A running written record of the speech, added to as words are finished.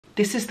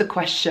This is the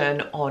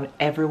question on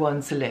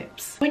everyone's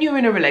lips. When you're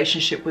in a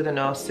relationship with a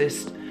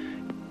narcissist,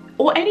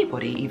 or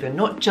anybody even,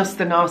 not just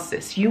the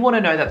narcissist, you want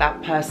to know that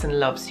that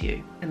person loves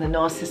you. And the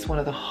narcissist is one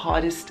of the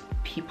hardest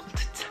people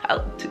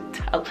to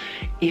tell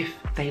if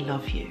they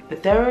love you.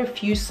 But there are a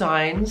few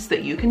signs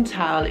that you can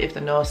tell if the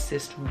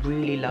narcissist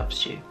really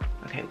loves you.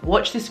 Okay,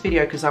 watch this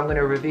video because I'm going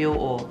to reveal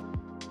all.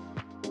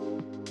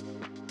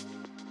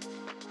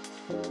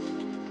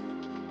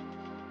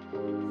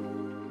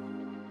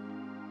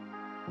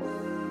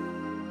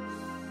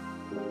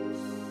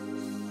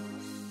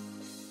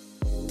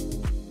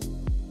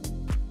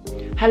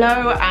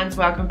 Hello and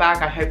welcome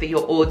back. I hope that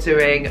you're all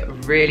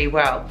doing really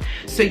well.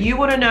 So you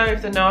want to know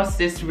if the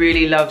narcissist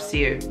really loves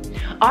you.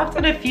 I've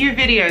done a few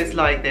videos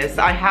like this.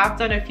 I have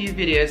done a few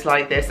videos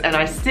like this and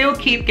I still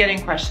keep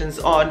getting questions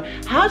on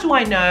how do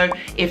I know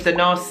if the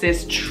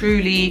narcissist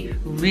truly,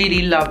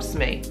 really loves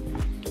me?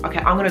 Okay,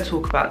 I'm going to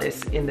talk about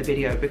this in the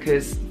video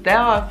because there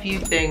are a few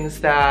things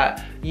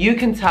that you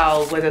can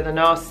tell whether the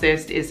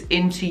narcissist is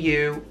into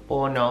you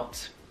or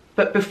not.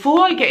 But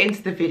before I get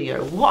into the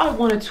video, what I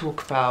want to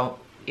talk about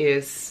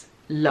is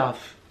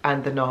love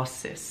and the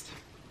narcissist.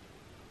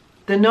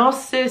 The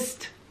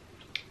narcissist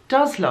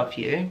does love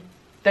you.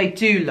 They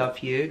do love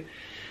you,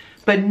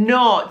 but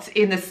not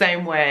in the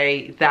same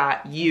way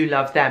that you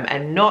love them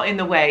and not in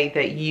the way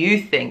that you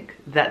think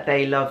that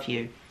they love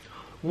you.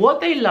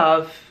 What they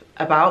love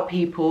about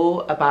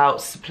people,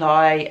 about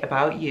supply,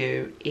 about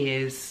you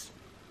is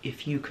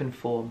if you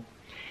conform.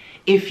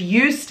 If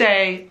you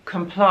stay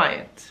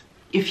compliant,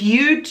 if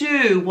you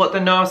do what the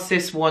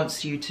narcissist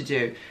wants you to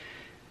do.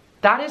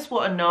 That is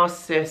what a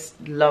narcissist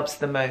loves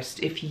the most,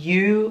 if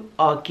you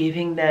are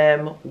giving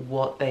them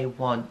what they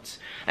want.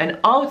 And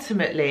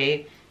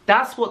ultimately,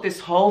 that's what this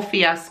whole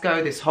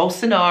fiasco, this whole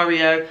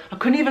scenario, I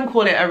couldn't even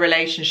call it a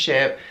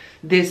relationship,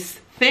 this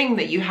thing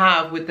that you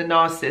have with the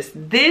narcissist,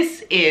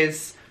 this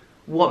is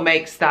what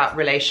makes that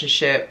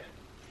relationship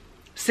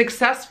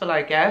successful,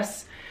 I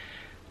guess.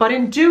 But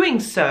in doing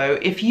so,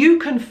 if you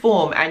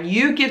conform and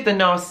you give the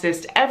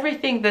narcissist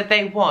everything that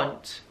they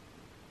want,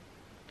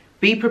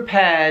 be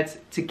prepared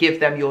to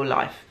give them your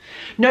life.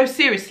 No,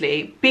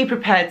 seriously, be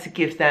prepared to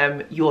give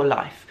them your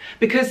life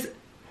because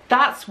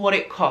that's what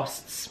it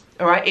costs,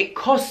 all right? It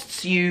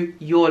costs you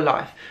your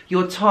life,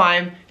 your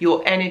time,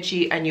 your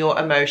energy, and your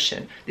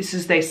emotion. This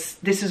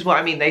is what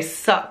I mean. They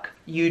suck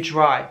you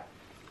dry.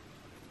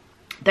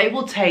 They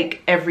will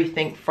take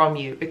everything from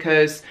you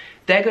because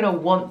they're going to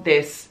want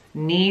this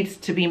need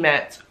to be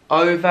met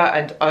over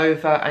and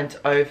over and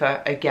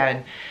over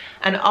again.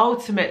 And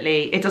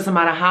ultimately, it doesn't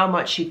matter how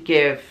much you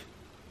give,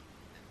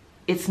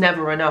 it's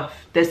never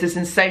enough. There's this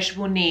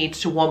insatiable need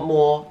to want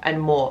more and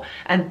more.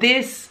 And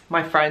this,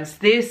 my friends,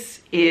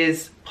 this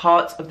is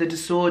part of the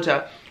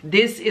disorder.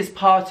 This is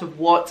part of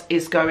what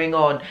is going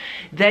on.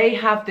 They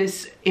have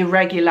this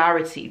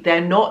irregularity.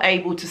 They're not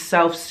able to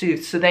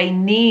self-soothe. So they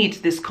need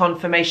this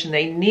confirmation.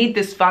 They need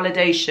this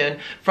validation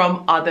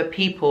from other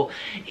people.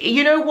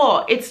 You know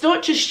what? It's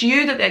not just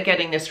you that they're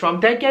getting this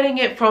from. They're getting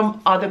it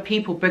from other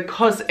people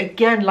because,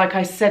 again, like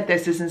I said,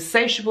 there's this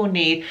insatiable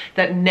need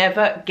that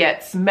never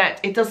gets met.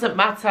 It doesn't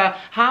matter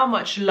how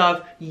much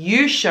love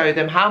you show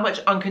them, how much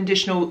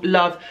unconditional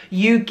love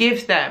you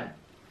give them,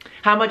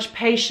 how much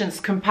patience,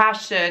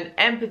 compassion,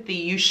 empathy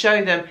you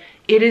show them,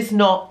 it is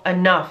not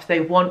enough. They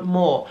want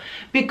more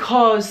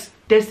because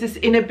there's this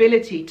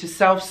inability to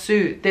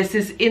self-soothe. There's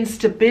this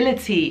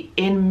instability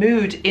in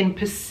mood, in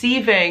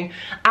perceiving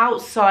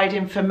outside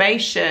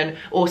information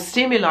or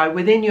stimuli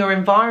within your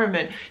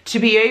environment to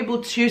be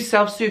able to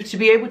self-soothe, to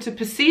be able to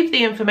perceive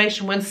the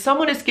information when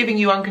someone is giving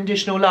you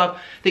unconditional love,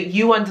 that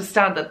you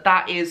understand that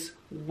that is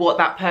what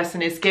that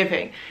person is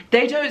giving.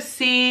 They don't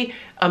see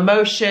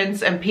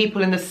emotions and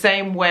people in the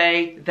same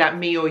way that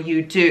me or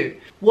you do.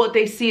 What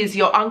they see is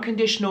your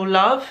unconditional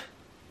love.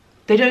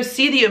 They don't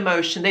see the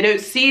emotion. They don't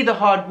see the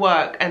hard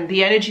work and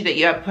the energy that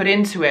you have put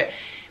into it.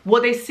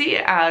 What they see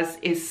it as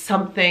is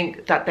something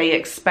that they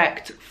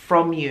expect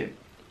from you.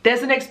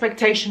 There's an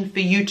expectation for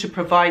you to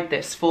provide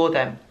this for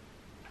them.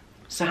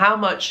 So how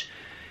much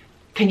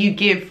can you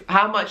give?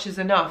 How much is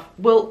enough?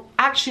 Well,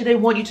 actually, they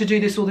want you to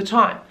do this all the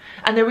time.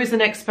 And there is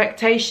an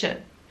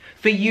expectation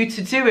for you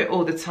to do it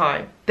all the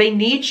time. They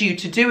need you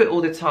to do it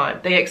all the time.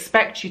 They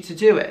expect you to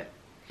do it.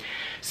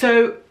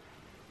 So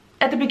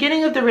at the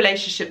beginning of the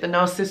relationship, the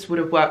narcissist would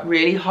have worked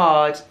really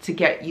hard to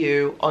get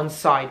you on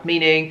side,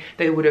 meaning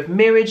they would have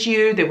mirrored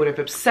you, they would have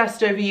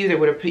obsessed over you, they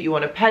would have put you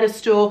on a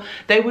pedestal,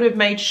 they would have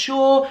made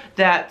sure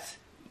that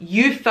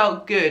you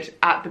felt good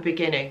at the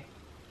beginning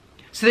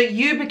so that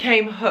you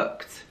became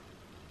hooked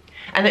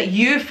and that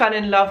you fell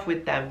in love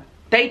with them.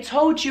 They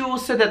told you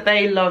also that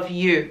they love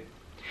you.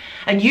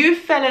 And you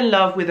fell in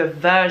love with a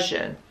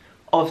version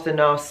of the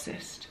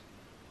narcissist.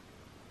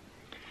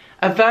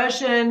 A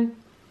version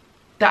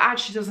that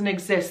actually doesn't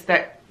exist,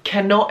 that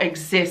cannot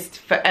exist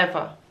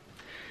forever.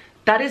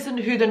 That isn't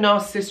who the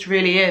narcissist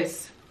really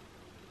is.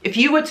 If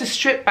you were to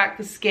strip back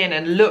the skin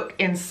and look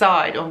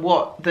inside on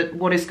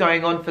what is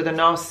going on for the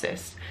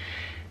narcissist,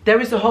 there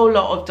is a whole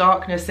lot of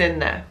darkness in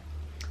there.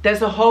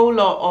 There's a whole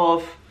lot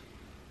of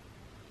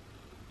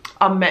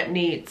unmet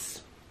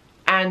needs.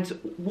 And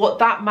what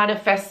that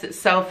manifests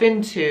itself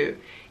into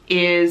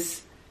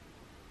is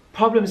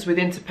problems with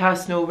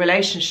interpersonal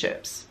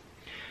relationships,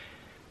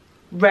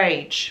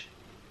 rage,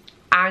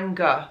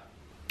 anger,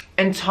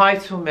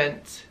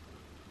 entitlement,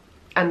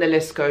 and the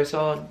list goes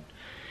on.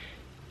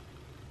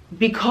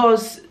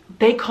 Because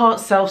they can't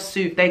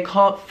self-soothe, they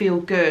can't feel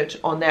good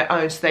on their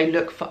own, so they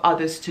look for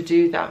others to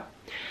do that.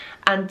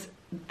 And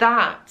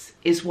that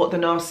is what the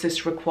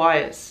narcissist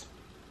requires.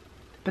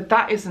 But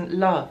that isn't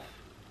love.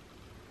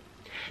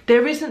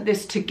 There isn't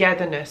this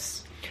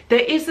togetherness. There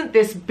isn't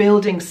this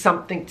building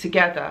something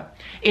together.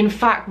 In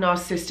fact,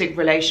 narcissistic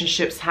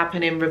relationships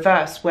happen in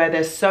reverse, where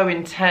they're so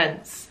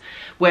intense,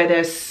 where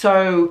they're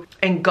so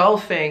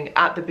engulfing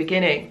at the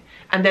beginning,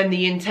 and then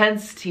the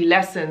intensity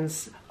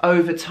lessens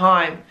over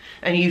time,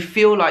 and you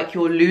feel like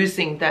you're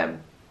losing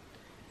them.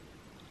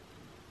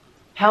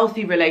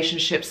 Healthy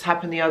relationships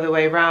happen the other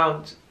way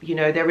around. You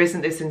know, there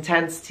isn't this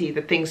intensity,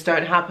 that things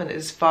don't happen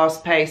as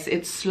fast paced.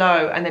 It's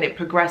slow, and then it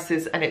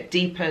progresses and it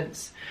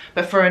deepens.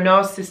 But for a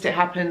narcissist, it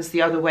happens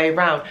the other way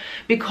around,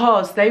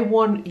 because they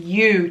want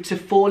you to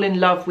fall in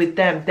love with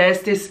them.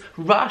 There's this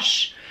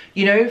rush,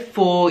 you know,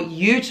 for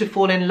you to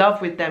fall in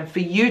love with them, for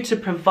you to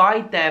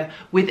provide them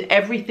with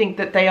everything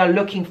that they are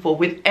looking for,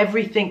 with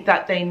everything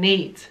that they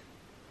need.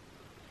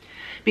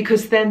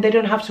 Because then they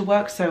don't have to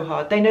work so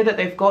hard. They know that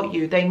they've got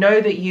you. They know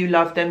that you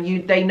love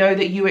them. They know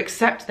that you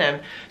accept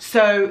them.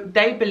 So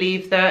they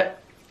believe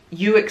that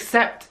you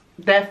accept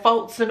their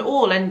faults and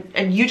all,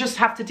 and you just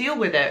have to deal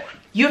with it.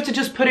 You have to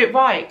just put it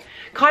right.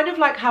 Kind of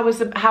like how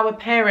a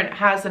parent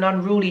has an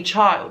unruly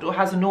child or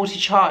has a naughty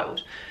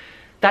child.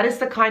 That is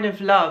the kind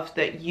of love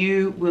that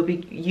you will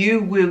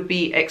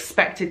be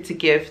expected to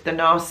give the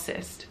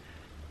narcissist.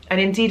 And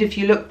indeed, if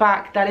you look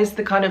back, that is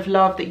the kind of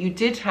love that you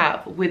did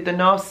have with the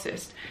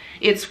narcissist.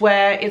 It's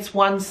where it's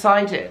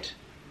one-sided.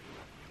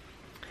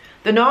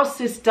 The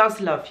narcissist does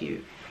love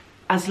you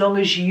as long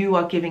as you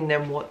are giving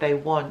them what they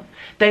want.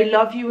 They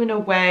love you in a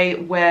way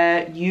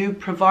where you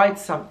provide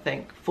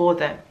something for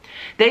them.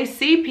 They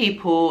see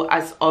people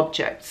as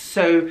objects.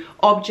 So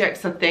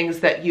objects are things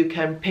that you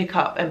can pick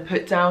up and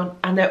put down,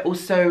 and they're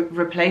also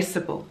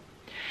replaceable.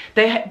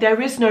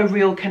 There is no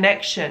real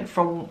connection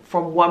from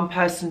one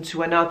person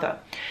to another,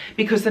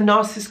 because the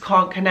narcissist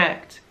can't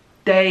connect.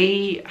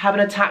 They have an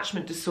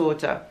attachment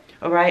disorder.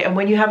 All right, and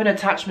when you have an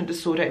attachment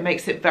disorder, it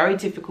makes it very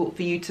difficult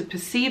for you to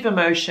perceive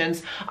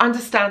emotions,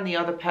 understand the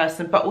other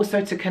person, but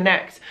also to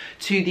connect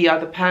to the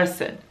other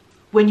person.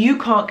 When you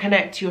can't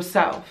connect to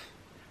yourself,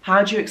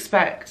 how do you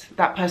expect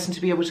that person to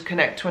be able to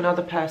connect to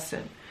another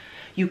person?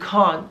 You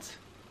can't.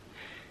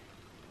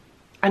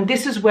 And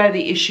this is where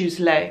the issues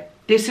lay.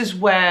 This is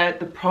where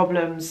the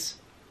problems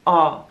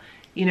are.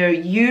 You know,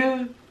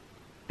 you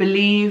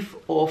believe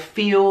or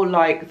feel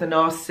like the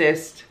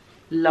narcissist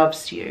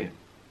loves you,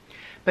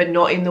 but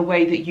not in the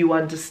way that you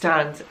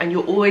understand. And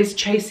you're always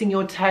chasing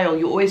your tail.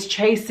 You're always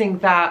chasing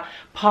that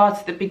part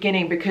at the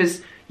beginning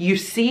because you've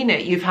seen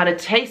it, you've had a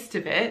taste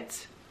of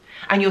it,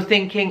 and you're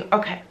thinking,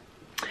 okay,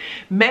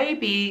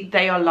 maybe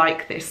they are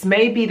like this.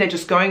 Maybe they're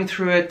just going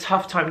through a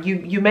tough time.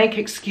 You make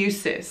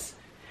excuses.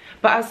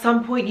 But at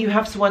some point you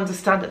have to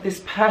understand that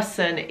this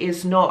person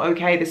is not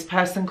okay. This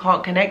person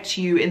can't connect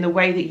to you in the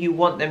way that you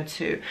want them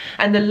to.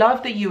 And the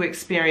love that you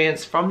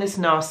experience from this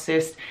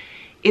narcissist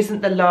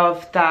isn't the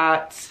love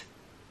that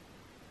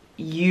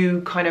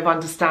you kind of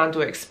understand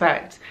or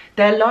expect.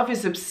 Their love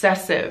is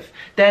obsessive.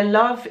 Their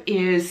love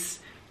is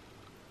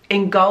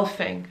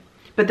engulfing.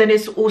 But then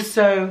it's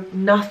also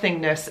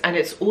nothingness, and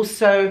it's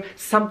also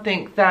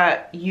something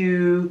that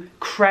you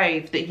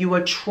crave, that you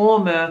are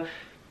trauma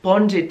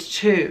bonded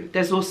to.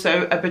 There's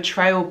also a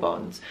betrayal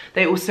bond.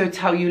 They also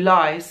tell you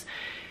lies.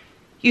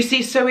 You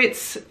see, so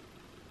it's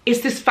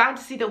this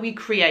fantasy that we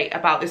create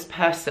about this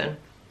person,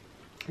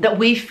 that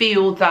we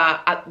feel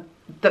that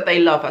they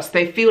love us.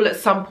 They feel at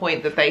some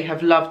point that they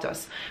have loved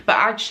us. But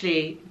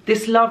actually,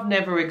 this love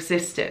never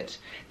existed.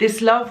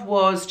 This love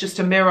was just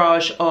a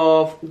mirage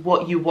of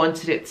what you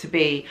wanted it to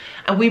be.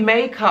 And we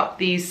make up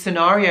these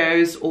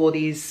scenarios or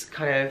these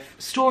kind of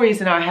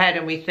stories in our head,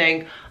 and we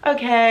think,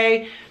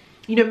 okay,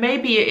 you know,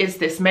 maybe it is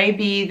this.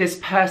 Maybe this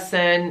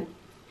person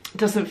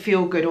doesn't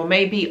feel good, or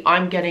maybe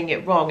I'm getting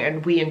it wrong,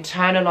 and we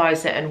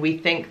internalize it, and we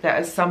think that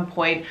at some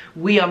point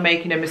we are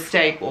making a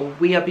mistake, or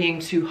we are being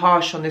too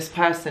harsh on this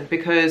person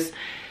because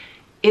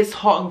it's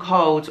hot and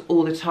cold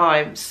all the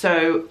time.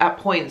 So at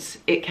points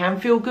it can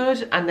feel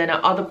good, and then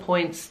at other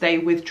points they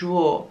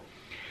withdraw.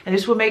 And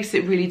this is what makes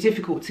it really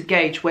difficult to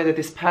gauge whether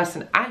this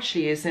person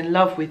actually is in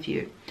love with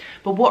you.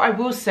 But what I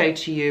will say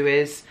to you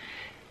is,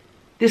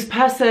 this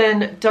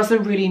person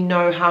doesn't really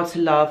know how to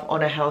love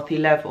on a healthy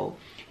level.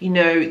 You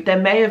know, there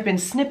may have been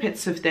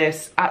snippets of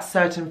this at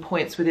certain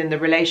points within the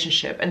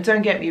relationship. And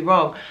don't get me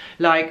wrong,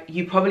 like,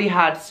 you probably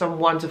had some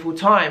wonderful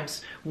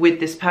times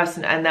with this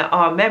person, and there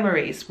are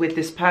memories with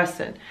this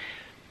person.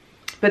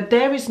 But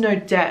there is no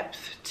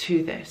depth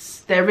to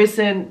this. There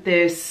isn't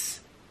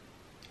this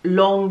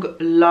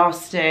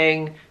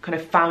long-lasting kind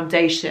of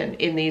foundation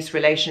in these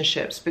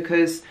relationships,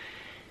 because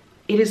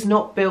it is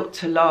not built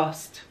to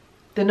last.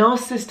 The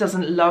narcissist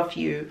doesn't love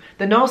you.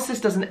 The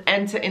narcissist doesn't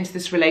enter into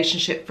this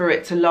relationship for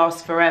it to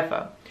last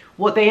forever.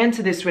 What they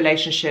enter this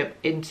relationship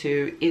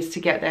into is to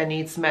get their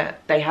needs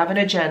met. They have an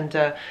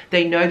agenda.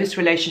 They know this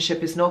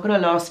relationship is not going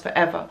to last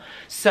forever.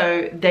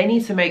 So they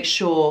need to make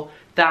sure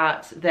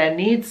that their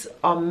needs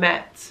are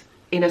met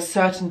in a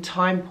certain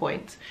time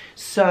point,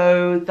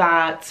 so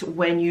that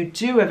when you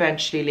do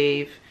eventually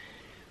leave,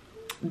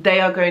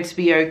 they are going to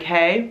be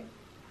okay.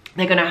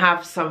 They're going to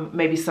have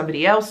maybe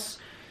somebody else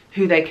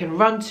who they can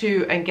run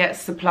to and get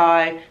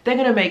supply. They're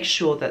going to make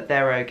sure that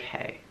they're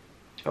okay.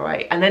 All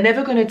right. And they're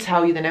never going to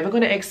tell you, they're never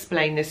going to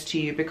explain this to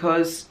you,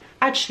 because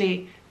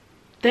actually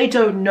they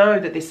don't know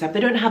that this stuff,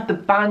 they don't have the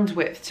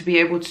bandwidth to be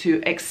able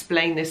to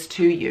explain this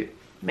to you.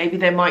 Maybe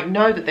they might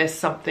know that there's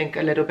something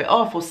a little bit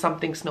off or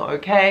something's not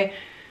okay,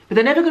 but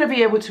they're never going to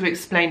be able to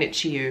explain it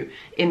to you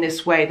in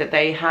this way, that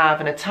they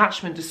have an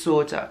attachment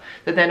disorder,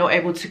 that they're not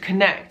able to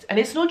connect. And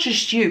it's not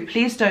just you.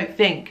 Please don't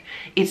think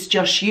it's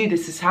just you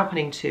this is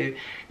happening to.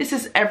 This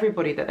is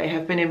everybody that they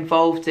have been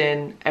involved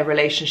in a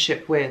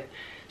relationship with.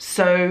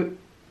 So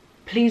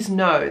please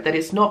know that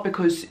it's not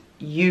because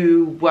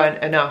you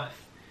weren't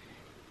enough.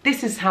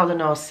 This is how the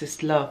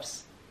narcissist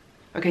loves.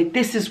 Okay,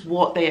 this is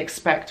what they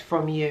expect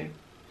from you.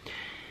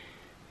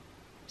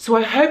 So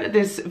I hope that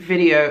this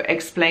video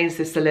explains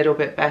this a little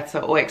bit better,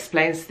 or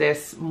explains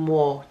this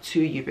more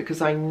to you,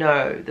 because I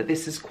know that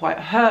this is quite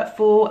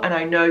hurtful, and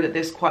I know that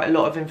there's quite a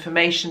lot of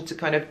information to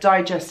kind of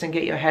digest and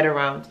get your head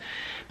around.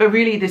 But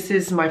really, this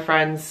is, my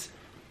friends,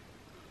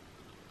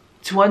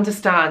 to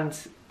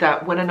understand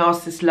that when a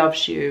narcissist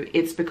loves you,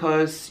 it's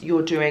because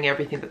you're doing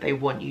everything that they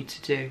want you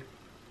to do.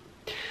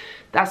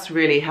 That's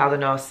really how the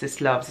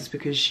narcissist loves, is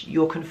because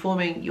you're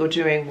conforming, you're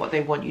doing what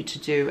they want you to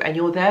do, and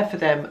you're there for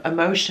them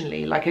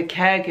emotionally, like a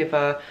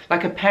caregiver,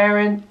 like a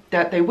parent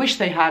that they wish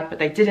they had but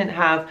they didn't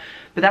have,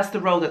 but that's the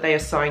role that they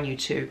assign you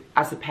to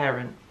as a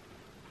parent.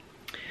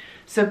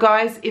 So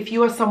guys, if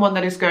you are someone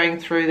that is going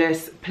through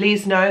this,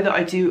 please know that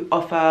I do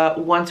offer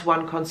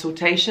one-to-one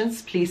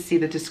consultations. Please see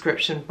the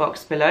description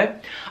box below.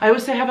 I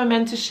also have a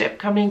mentorship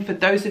coming for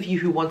those of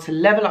you who want to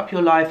level up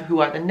your life, who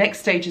are at the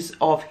next stages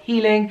of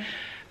healing.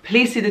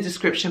 Please see the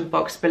description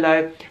box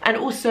below, and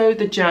also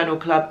the journal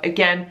club.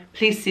 Again,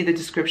 please see the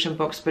description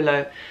box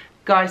below.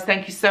 Guys,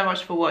 thank you so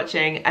much for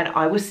watching, and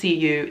I will see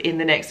you in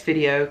the next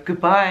video.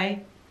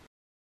 Goodbye.